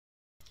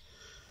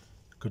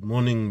Good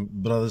morning,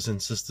 brothers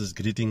and sisters.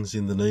 Greetings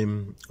in the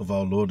name of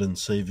our Lord and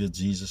Savior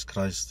Jesus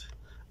Christ.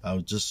 I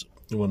would just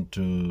want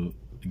to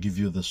give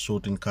you the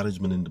short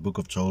encouragement in the book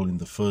of Joel. In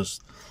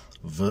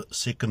the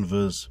second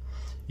verse,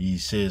 he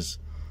says,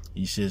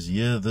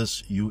 "Hear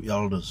this, you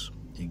elders.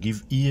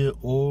 Give ear,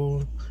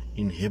 all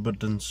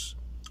inhabitants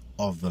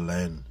of the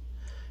land.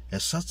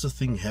 Has such a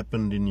thing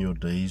happened in your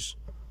days,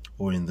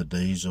 or in the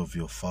days of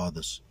your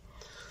fathers?"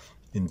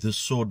 In this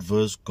short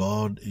verse,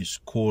 God is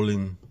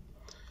calling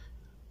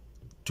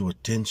to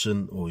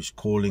attention, or is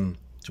calling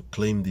to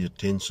claim the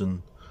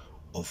attention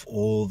of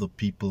all the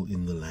people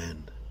in the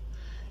land.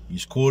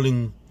 He's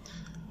calling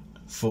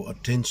for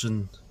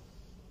attention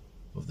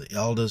of the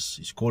elders.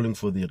 He's calling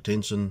for the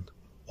attention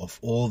of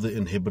all the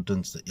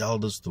inhabitants, the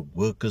elders, the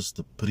workers,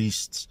 the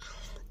priests,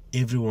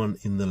 everyone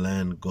in the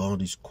land.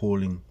 God is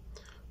calling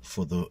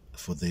for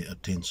their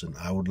attention.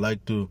 I would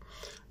like to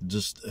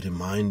just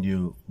remind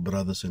you,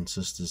 brothers and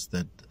sisters,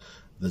 that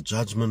the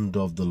judgment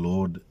of the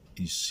Lord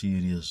is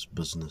serious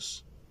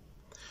business.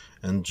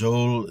 And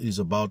Joel is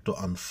about to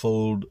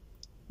unfold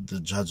the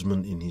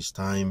judgment in his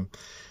time,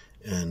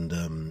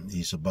 and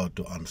he's about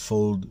to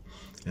unfold,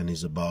 and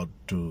he's about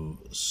to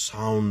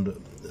sound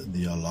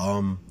the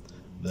alarm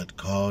that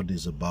God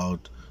is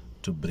about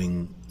to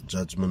bring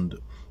judgment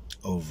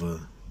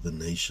over the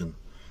nation.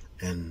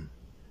 And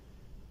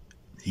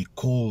he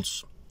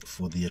calls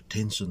for the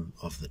attention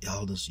of the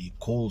elders. He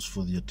calls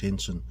for the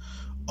attention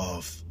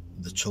of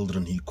the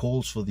children. He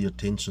calls for the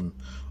attention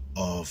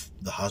of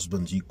the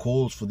husbands. He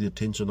calls for the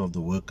attention of the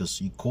workers.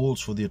 He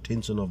calls for the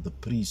attention of the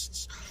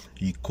priests.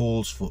 He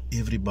calls for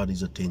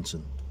everybody's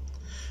attention.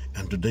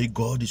 And today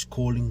God is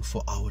calling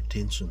for our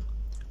attention.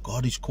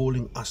 God is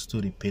calling us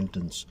to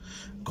repentance.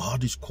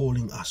 God is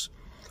calling us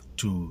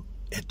to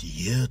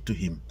adhere to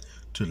Him,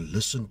 to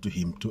listen to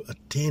Him, to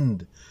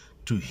attend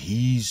to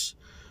His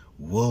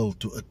will,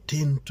 to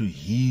attend to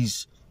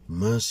His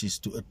mercies,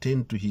 to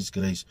attend to His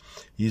grace.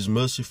 He is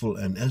merciful,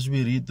 and as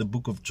we read the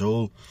book of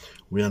Joel,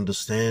 we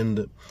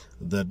understand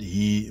that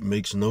He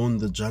makes known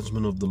the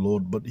judgment of the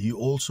Lord, but He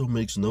also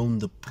makes known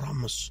the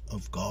promise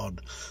of God,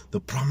 the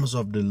promise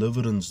of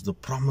deliverance, the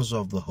promise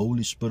of the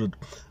Holy Spirit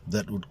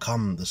that would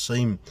come, the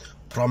same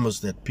promise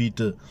that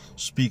Peter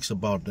speaks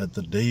about at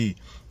the day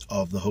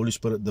of the Holy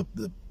Spirit.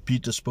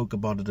 Peter spoke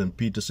about it, and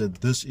Peter said,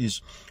 "This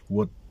is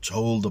what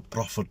Joel the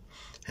prophet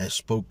has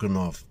spoken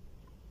of."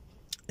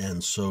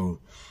 And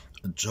so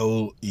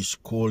Joel is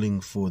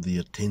calling for the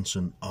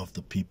attention of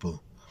the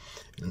people.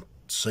 And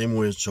same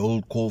way as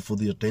Joel called for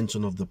the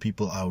attention of the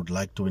people, I would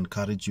like to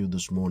encourage you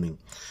this morning.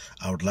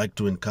 I would like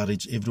to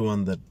encourage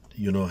everyone that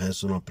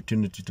has an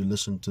opportunity to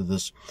listen to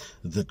this,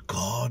 that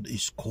God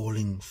is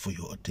calling for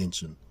your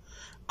attention.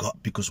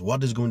 Because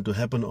what is going to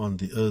happen on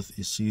the earth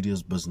is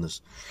serious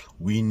business.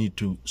 We need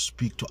to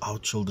speak to our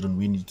children.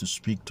 We need to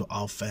speak to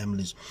our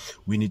families.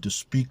 We need to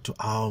speak to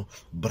our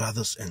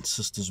brothers and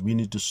sisters. We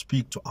need to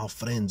speak to our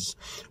friends.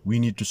 We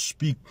need to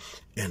speak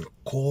and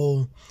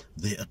call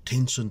their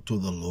attention to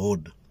the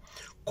Lord.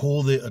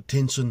 Call their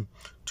attention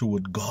to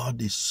what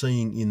God is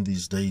saying in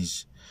these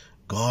days.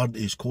 God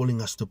is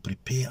calling us to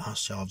prepare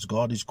ourselves.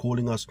 God is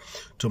calling us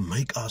to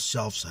make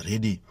ourselves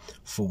ready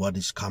for what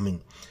is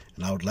coming.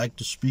 And I would like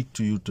to speak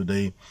to you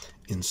today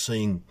in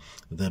saying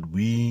that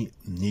we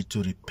need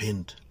to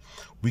repent.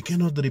 We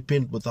cannot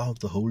repent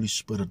without the Holy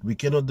Spirit. We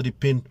cannot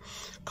repent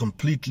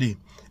completely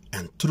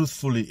and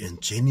truthfully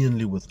and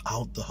genuinely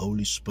without the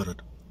Holy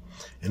Spirit.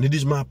 And it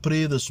is my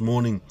prayer this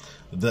morning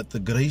that the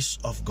grace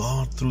of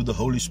God through the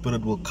Holy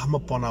Spirit will come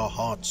upon our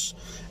hearts,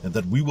 and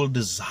that we will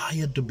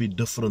desire to be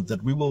different,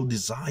 that we will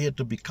desire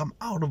to become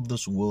out of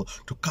this world,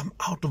 to come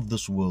out of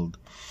this world,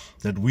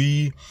 that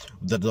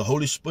the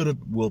Holy Spirit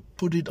will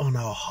put it on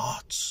our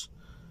hearts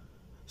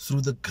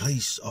through the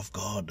grace of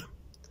God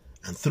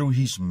and through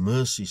His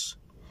mercies,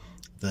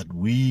 that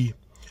we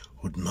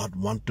would not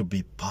want to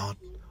be part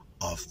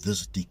of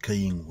this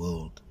decaying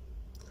world.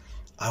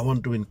 I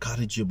want to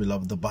encourage you,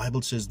 beloved. The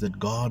Bible says that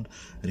God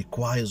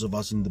requires of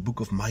us, in the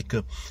book of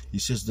Micah, He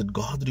says that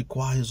God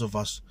requires of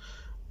us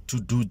to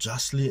do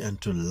justly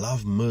and to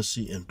love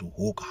mercy and to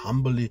walk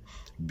humbly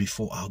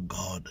before our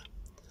God.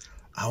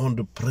 I want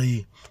to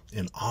pray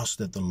and ask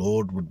that the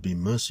Lord would be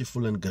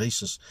merciful and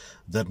gracious,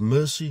 that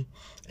mercy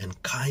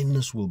and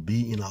kindness will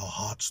be in our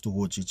hearts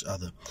towards each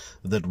other,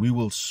 that we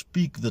will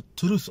speak the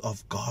truth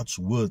of God's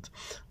word,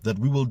 that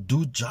we will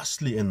do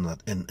justly and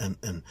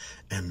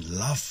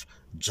love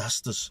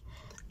justice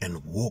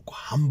and walk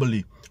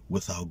humbly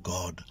with our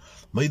God.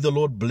 May the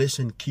Lord bless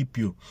and keep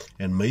you,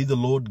 and may the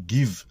Lord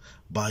give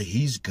by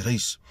His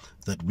grace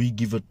that we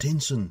give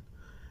attention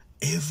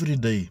every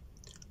day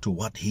to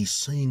what He's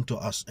saying to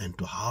us and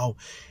to how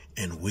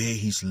and where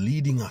He's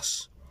leading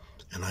us.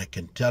 And I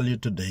can tell you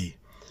today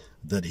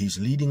that He's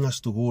leading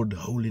us toward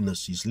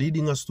holiness. He's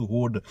leading us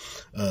toward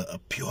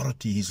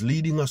purity. He's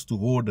leading us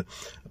toward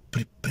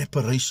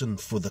preparation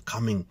for the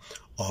coming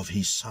of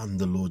His Son,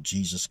 the Lord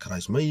Jesus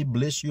Christ. May He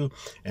bless you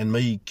and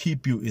may He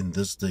keep you in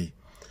this day.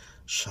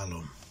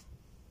 Shalom.